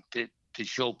Michigan to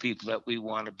show people that we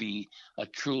want to be a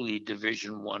truly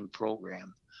Division I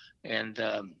program. And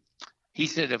he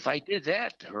said, if I did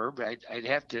that, Herb, I'd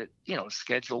have to,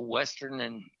 schedule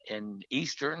Western and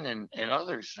Eastern and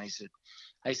others. And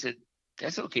I said,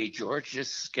 that's okay, George.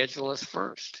 Just schedule us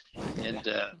first. And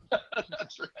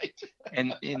that's right.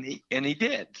 and he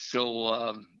did.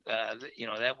 So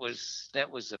that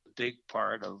was a big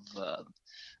part of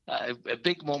a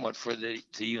big moment for the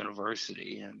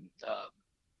university. And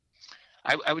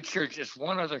I would share just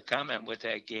one other comment with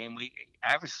that game. We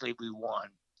won.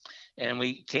 And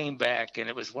we came back, and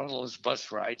it was one of those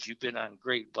bus rides. You've been on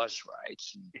great bus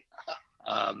rides.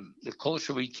 The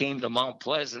closer we came to Mount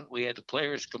Pleasant, we had the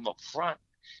players come up front,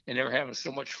 and they were having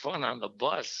so much fun on the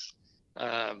bus.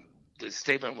 The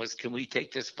statement was, can we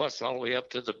take this bus all the way up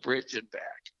to the bridge and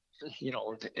back?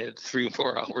 3 or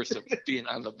 4 hours of being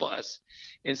on the bus.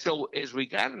 And so as we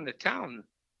got into town,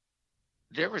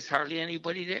 there was hardly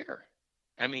anybody there.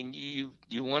 I mean, you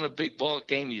won a big ball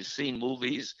game. You've seen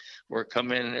movies where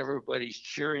come in and everybody's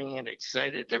cheering and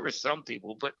excited. There were some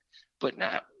people, but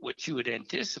not what you would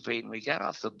anticipate. And we got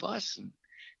off the bus, and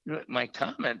my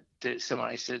comment to someone,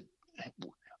 I said,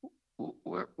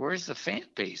 where's the fan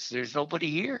base? There's nobody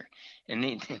here.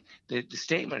 And the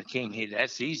statement came, hey,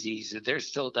 that's easy. He said, they're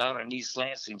still down in East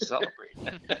Lansing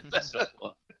celebrating. So,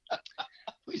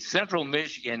 Central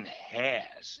Michigan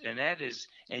has,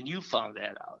 and you found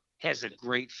that out, has a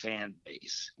great fan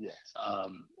base. Yes.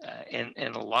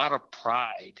 And a lot of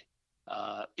pride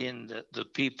in the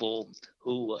people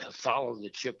who follow the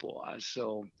Chippewas.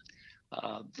 So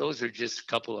those are just a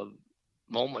couple of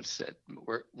moments that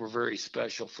were very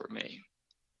special for me.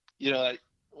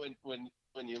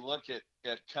 When you look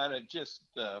at kind of just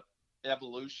the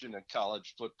evolution of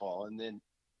college football, and then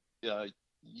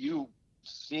you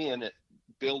seeing it,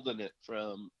 building it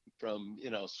from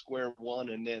square one,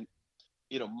 and then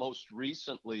most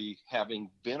recently having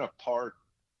been a part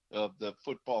of the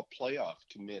football playoff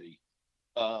committee,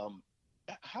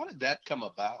 how did that come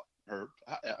about, Herb?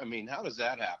 I mean, how does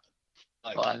that happen?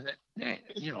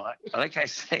 Like I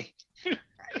say,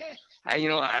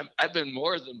 I've been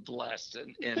more than blessed,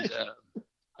 and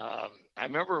I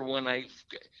remember when I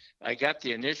got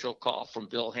the initial call from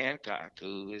Bill Hancock,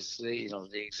 who is the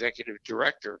executive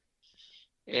director,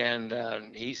 and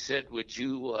he said, "Would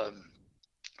you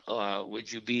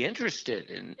be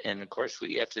interested?" And of course,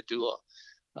 we have to do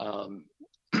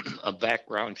a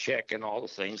background check and all the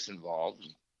things involved.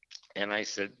 And I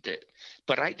said,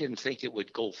 but I didn't think it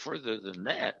would go further than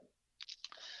that.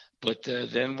 But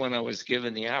then when I was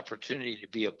given the opportunity to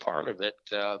be a part of it,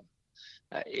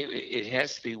 it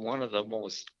has to be one of the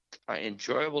most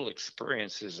enjoyable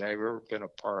experiences I've ever been a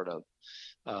part of.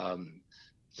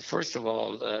 First of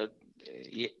all,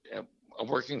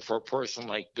 working for a person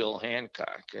like Bill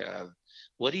Hancock,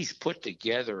 what he's put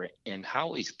together and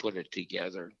how he's put it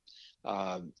together,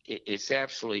 it's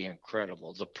absolutely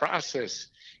incredible. The process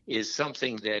is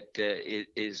something that it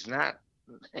is not,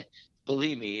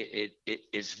 believe me,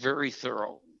 it's very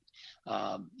thorough.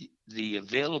 The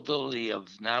availability of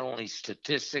not only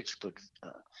statistics, but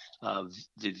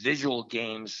the visual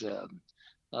games.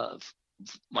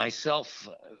 Myself,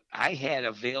 I had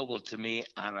available to me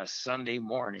on a Sunday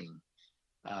morning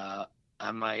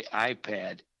on my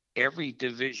iPad every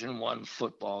Division I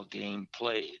football game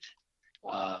played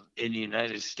in the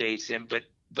United States,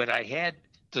 but I had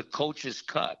the coach's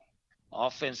cut: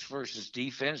 offense versus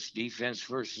defense, defense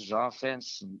versus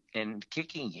offense, and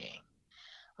kicking game.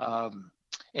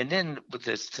 And then with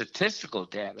the statistical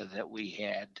data that we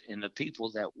had and the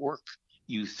people that work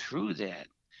you through that,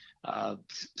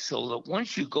 so that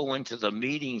once you go into the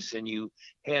meetings and you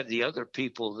have the other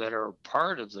people that are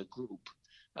part of the group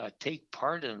take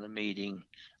part in the meeting,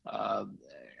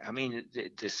 I mean,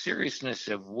 the seriousness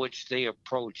of which they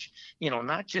approach,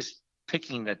 not just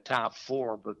picking the top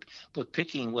four, but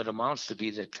picking what amounts to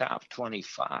be the top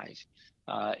 25.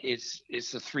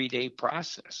 It's a 3-day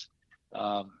process.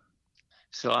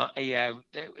 So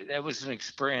that was an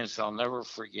experience I'll never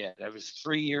forget. That was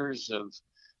 3 years of,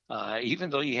 even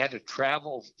though you had to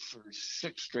travel for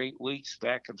 6 straight weeks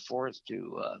back and forth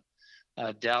to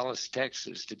Dallas,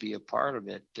 Texas, to be a part of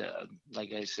it.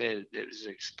 Like I said, it was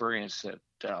an experience that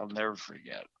I'll never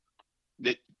forget.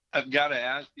 I've got to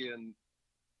ask you,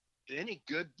 any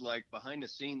good behind the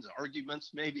scenes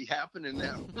arguments maybe happen in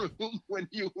that room when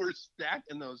you were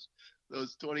stacking those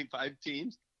 25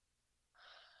 teams?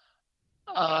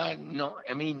 No,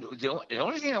 I mean, the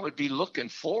only thing I would be looking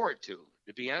forward to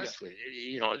be honest with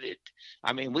you,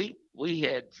 I mean, we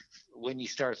had, when you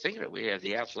start thinking of it, we had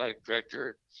the athletic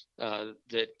director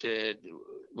that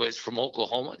was from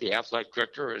Oklahoma. The athletic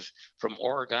director was from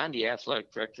Oregon. The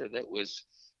athletic director that was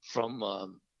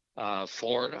from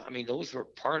Florida. I mean, those were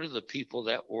part of the people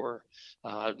that were,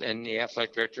 and the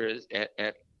athletic director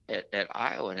at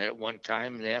Iowa, and at one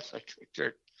time the athletic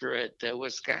director at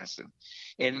Wisconsin.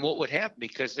 And what would happen,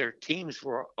 because their teams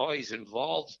were always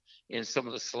involved in some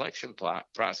of the selection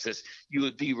process, you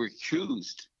would be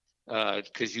recused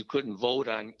because you couldn't vote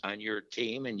on your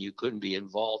team, and you couldn't be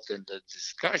involved in the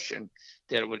discussion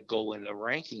that would go in the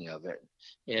ranking of it.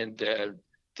 And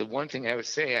the one thing I would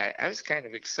say, I was kind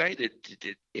of excited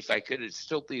if I could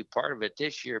still be part of it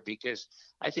this year, because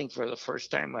I think for the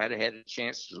first time I'd had a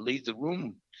chance to lead the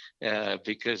room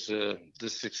because of the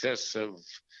success of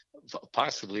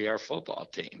possibly our football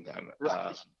team.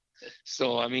 Right.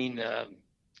 So, I mean,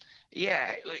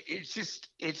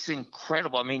 it's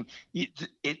incredible. I mean,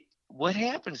 what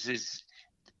happens is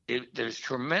there's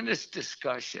tremendous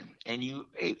discussion, and you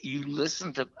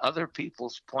listen to other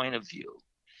people's point of view,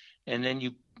 and then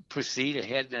you proceed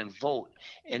ahead and vote.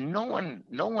 And no one,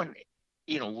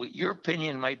 your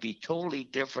opinion might be totally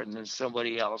different than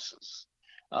somebody else's.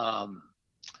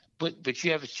 But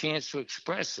you have a chance to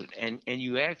express it, and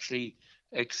you actually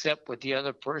accept what the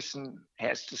other person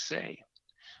has to say.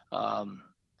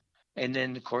 And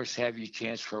then, of course, have your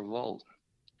chance for a vote.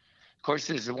 Of course,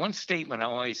 there's one statement I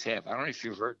always have. I don't know if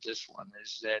you've heard this one,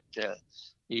 is that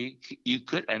you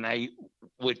could, and I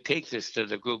would take this to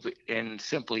the group and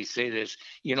simply say this,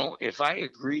 if I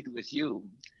agreed with you,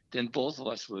 then both of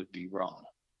us would be wrong.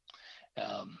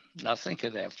 Now think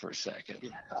of that for a second.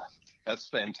 Yeah, that's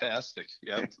fantastic.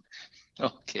 Yeah.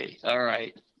 Okay. All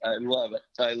right. I love it.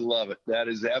 I love it. That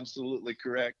is absolutely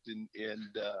correct. And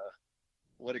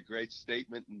what a great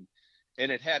statement.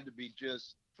 And it had to be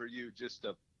just for you, just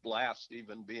a blast,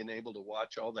 even being able to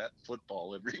watch all that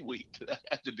football every week. That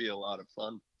had to be a lot of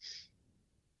fun.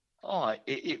 Oh,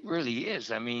 it really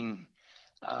is. I mean,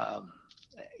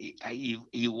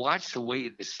 you watch the way,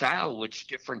 the style which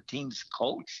different teams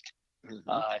coached,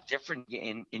 different,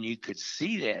 and you could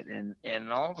see that,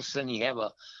 and all of a sudden you have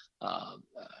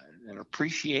an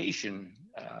appreciation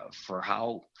for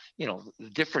how, you know, the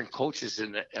different coaches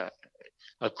in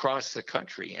across the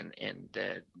country, and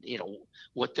you know,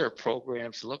 what their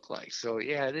programs look like. So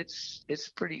yeah, it's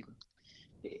pretty.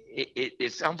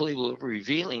 It's unbelievably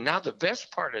revealing. Now, the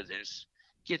best part of this,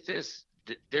 get this,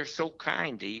 they're so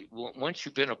kind. Once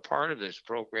you've been a part of this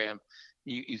program,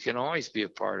 you can always be a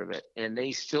part of it. And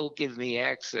they still give me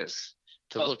access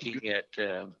to looking at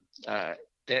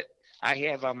that. I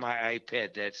have on my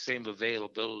iPad that same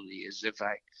availability as if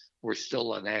I were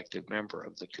still an active member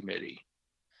of the committee.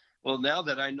 Well, now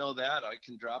that I know that, I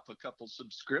can drop a couple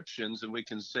subscriptions and we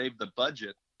can save the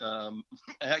budget.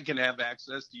 I can have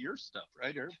access to your stuff,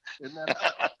 right, Herb? Isn't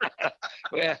that?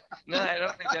 Well, no, I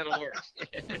don't think that'll work.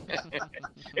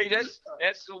 Hey,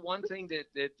 that's the one thing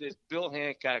that Bill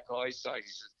Hancock always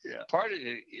talks. Yeah. Part of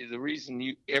the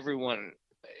reason everyone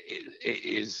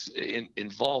is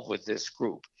involved with this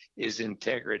group is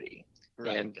integrity,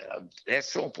 right. And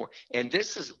that's so important. And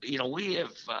this is, you know, we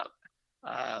have,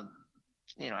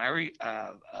 you know,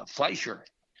 Fleischer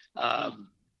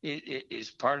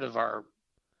is part of our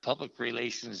public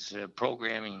relations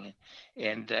programming,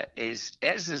 and as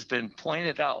has been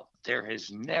pointed out, there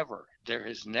has never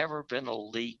been a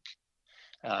leak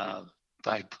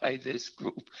by this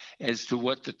group as to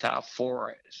what the top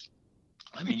four is.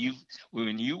 I mean,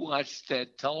 when you watch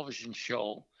that television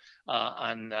show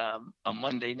on a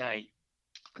Monday night,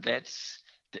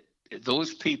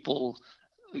 those people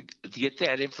get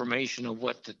that information of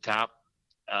what the top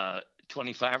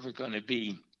 25 are going to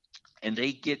be. And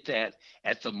they get that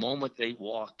at the moment they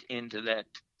walk into that,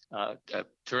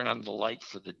 turn on the light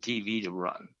for the TV to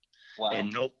run. Wow.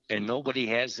 And nobody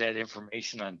has that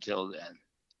information until then.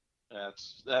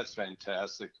 That's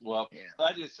fantastic. Well, yeah.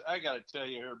 I got to tell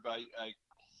you, everybody,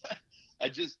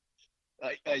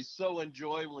 I so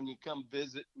enjoy when you come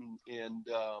visit and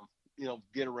you know,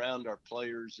 get around our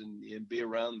players and be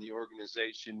around the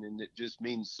organization, and it just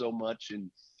means so much.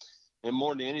 And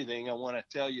more than anything, I want to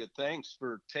tell you thanks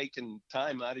for taking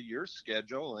time out of your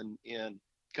schedule and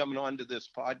coming on to this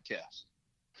podcast.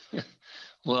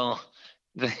 Well,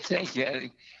 thank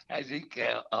you. I think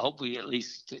I hope we at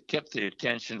least kept the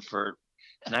attention for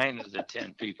 9 of the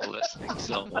 10 people listening.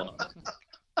 So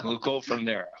we'll go from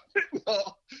there.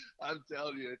 Well, I'm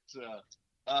telling you,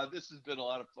 this has been a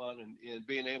lot of fun, and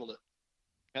being able to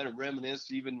kind of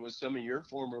reminisce even with some of your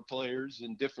former players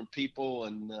and different people,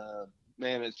 and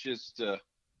man, it's just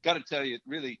got to tell you, it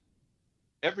really,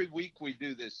 every week we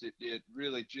do this, it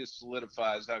really just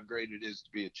solidifies how great it is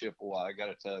to be a Chippewa. I got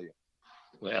to tell you.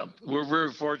 Well, we're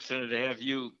very fortunate to have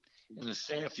you and the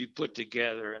staff you put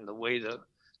together, and the way the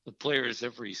players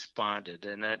have responded.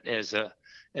 And that, as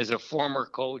a former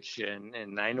coach,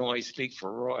 and I know I speak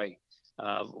for Roy,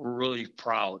 we're really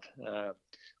proud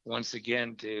once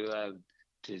again to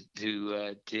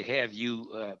have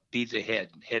you be the head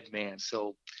man.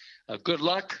 So good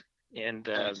luck, and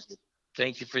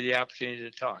thank you for the opportunity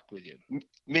to talk with you.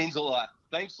 Means a lot.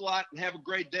 Thanks a lot, and have a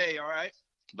great day. All right.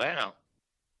 Bye now.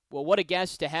 Well, what a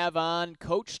guest to have on,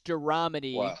 Coach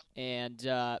Deromedi. Wow. And,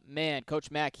 man, Coach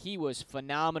Mack, he was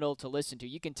phenomenal to listen to.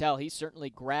 You can tell he certainly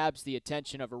grabs the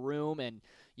attention of a room, and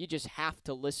you just have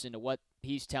to listen to what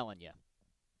he's telling you.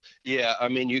 Yeah, I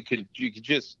mean, you could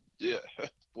just,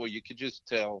 well, you could just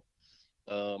tell,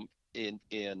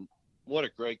 and what a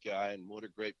great guy and what a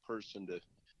great person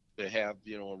to have,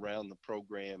 you know, around the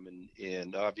program,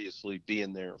 and obviously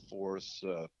being there for us.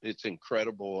 It's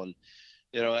incredible. And,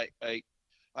 you know,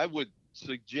 I would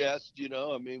suggest, you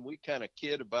know, I mean, we kind of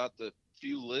kid about the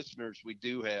few listeners we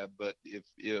do have, but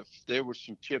if there were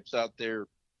some Chips out there,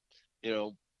 you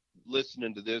know,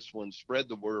 listening to this one, spread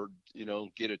the word, you know,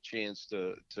 get a chance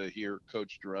to hear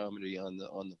Coach Deromedi on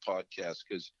the podcast,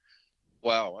 because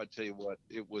wow, I tell you what,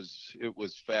 it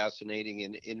was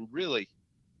fascinating, and really,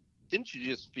 didn't you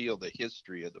just feel the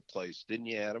history of the place, didn't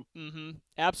you, Adam? Mm-hmm.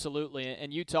 Absolutely,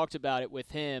 and you talked about it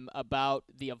with him, about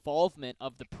the involvement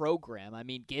of the program. I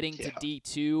mean, getting to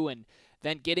D2 and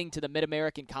then getting to the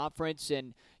Mid-American Conference.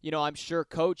 And, I'm sure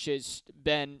Coach has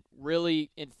been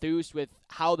really enthused with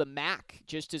how the MAC,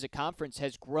 just as a conference,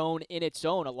 has grown in its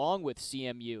own along with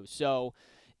CMU. So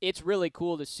it's really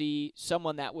cool to see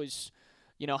someone that was,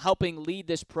 helping lead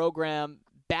this program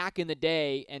back in the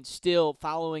day and still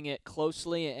following it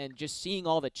closely and just seeing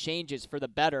all the changes for the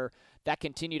better that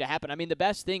continue to happen. I mean, the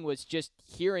best thing was just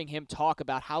hearing him talk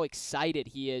about how excited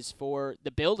he is for the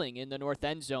building in the North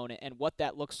End Zone and what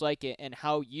that looks like and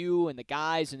how you and the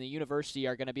guys in the university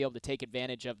are going to be able to take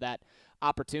advantage of that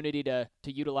opportunity to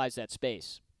utilize that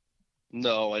space.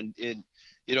 No, and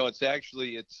it's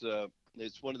actually it's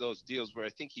one of those deals where I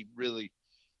think he really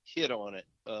hit on it.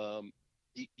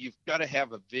 You've got to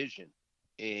have a vision,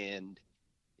 and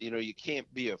you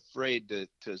can't be afraid to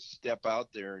step out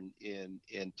there and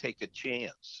take a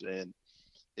chance. And,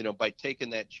 by taking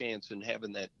that chance and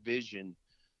having that vision,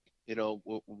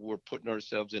 we're putting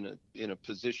ourselves in a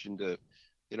position to,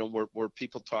 where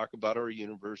people talk about our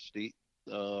university,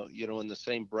 in the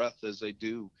same breath as they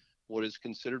do what is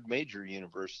considered major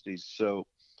universities. So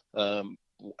all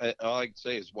I can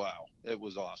say is, wow, it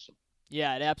was awesome.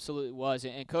 Yeah, it absolutely was.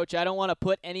 And, Coach, I don't want to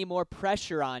put any more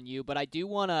pressure on you, but I do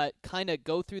want to kind of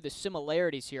go through the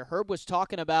similarities here. Herb was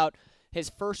talking about his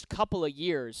first couple of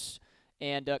years,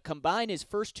 and combined his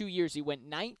first 2 years, he went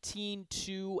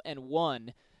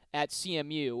 19-2-1 at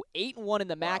CMU, 8-1 in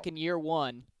the MAC in year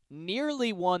one,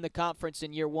 nearly won the conference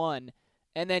in year one,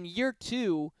 and then year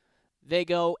two, they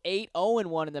go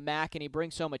 8-0-1 in the MAC, and he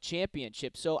brings home a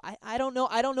championship. So I don't know.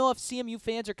 I don't know if CMU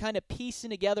fans are kind of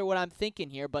piecing together what I'm thinking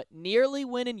here, but nearly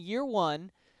win in year one,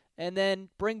 and then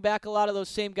bring back a lot of those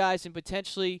same guys and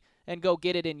potentially and go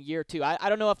get it in year two. I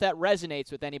don't know if that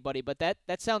resonates with anybody, but that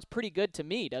sounds pretty good to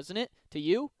me, doesn't it? To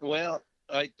you? Well,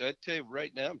 I tell you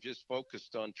right now, I'm just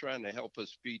focused on trying to help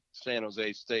us beat San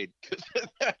Jose State, because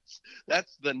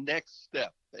that's the next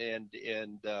step.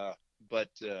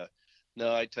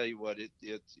 No, I tell you what,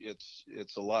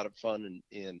 it's a lot of fun,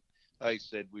 and like I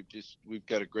said, we've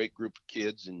got a great group of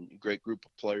kids and a great group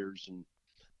of players, and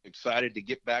excited to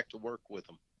get back to work with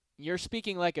them. You're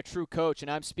speaking like a true coach, and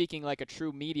I'm speaking like a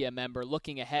true media member,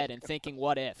 looking ahead and thinking,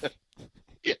 what if?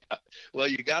 Yeah, well,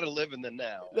 you got to live in the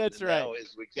now. That's the right. Now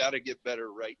is we got to get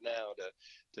better right now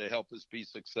to help us be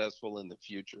successful in the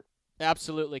future.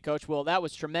 Absolutely, Coach. Well, that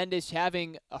was tremendous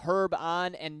having Herb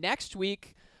on, and next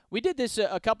week. We did this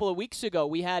a couple of weeks ago.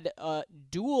 We had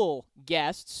dual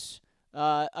guests,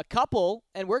 a couple,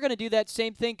 and we're going to do that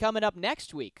same thing coming up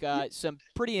next week. Some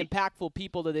pretty impactful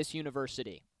people to this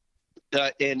university.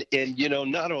 And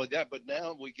not only that, but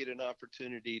now we get an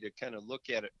opportunity to kind of look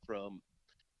at it from,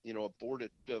 a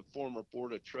former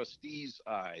board of trustees'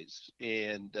 eyes,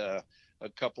 and a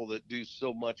couple that do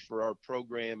so much for our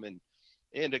program, and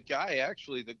a guy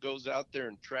actually that goes out there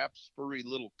and traps furry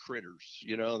little critters.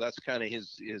 That's kind of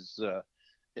his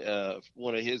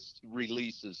one of his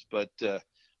releases. But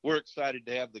we're excited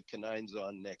to have the Canines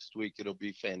on next week. It'll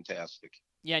be fantastic.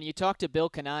 Yeah, and you talked to Bill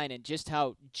Canine and just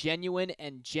how genuine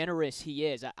and generous he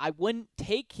is. I wouldn't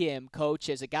take him, Coach,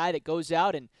 as a guy that goes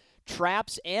out and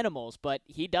traps animals, but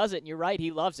he does it, and you're right,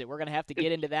 he loves it. We're going to have to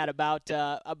get into that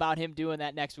about him doing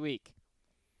that next week.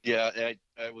 Yeah,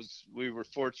 we were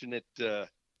fortunate that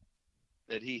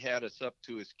he had us up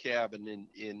to his cabin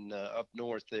in up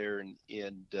north there, and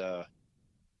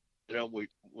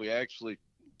we actually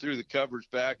threw the covers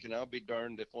back, and I'll be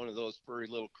darned if one of those furry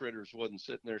little critters wasn't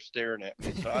sitting there staring at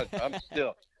me. So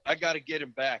I got to get him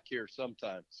back here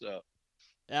sometime. So.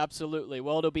 Absolutely.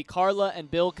 Well, it'll be Carla and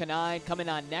Bill Canine coming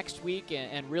on next week,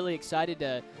 and really excited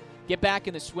to get back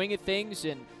in the swing of things.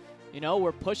 And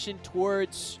we're pushing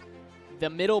towards the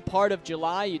middle part of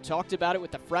July. You talked about it with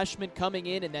the freshmen coming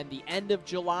in, and then the end of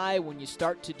July when you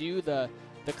start to do the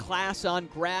class on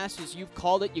grass, as you've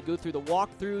called it. You go through the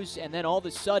walkthroughs, and then all of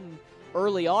a sudden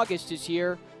early August is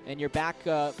here, and you're back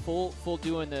full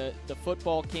doing the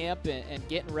football camp and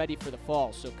getting ready for the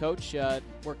fall. So, Coach,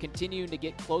 we're continuing to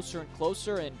get closer and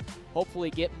closer, and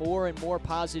hopefully get more and more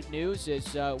positive news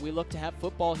as we look to have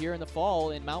football here in the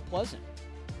fall in Mount Pleasant.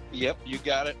 Yep, you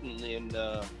got it. And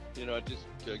just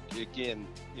again,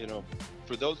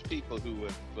 for those people who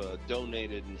have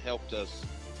donated and helped us,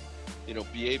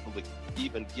 be able to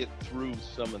even get through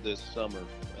some of this summer,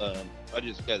 I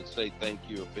just got to say thank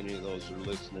you if any of those are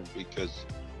listening, because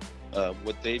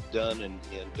what they've done and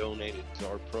donated to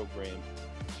our program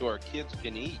so our kids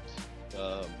can eat,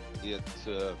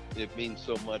 it means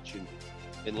so much,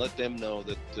 and let them know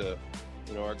that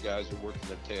our guys are working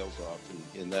their tails off,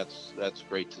 and that's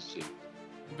great to see.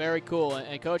 Very cool.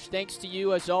 And, Coach, thanks to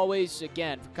you, as always,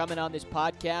 again, for coming on this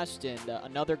podcast, and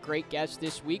another great guest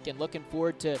this week, and looking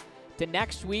forward to to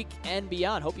next week and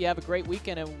beyond. Hope you have a great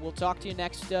weekend, and we'll talk to you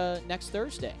next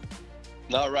Thursday.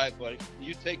 All right, buddy.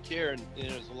 You take care, and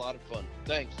it was a lot of fun.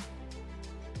 Thanks.